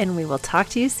week, and we will talk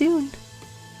to you soon.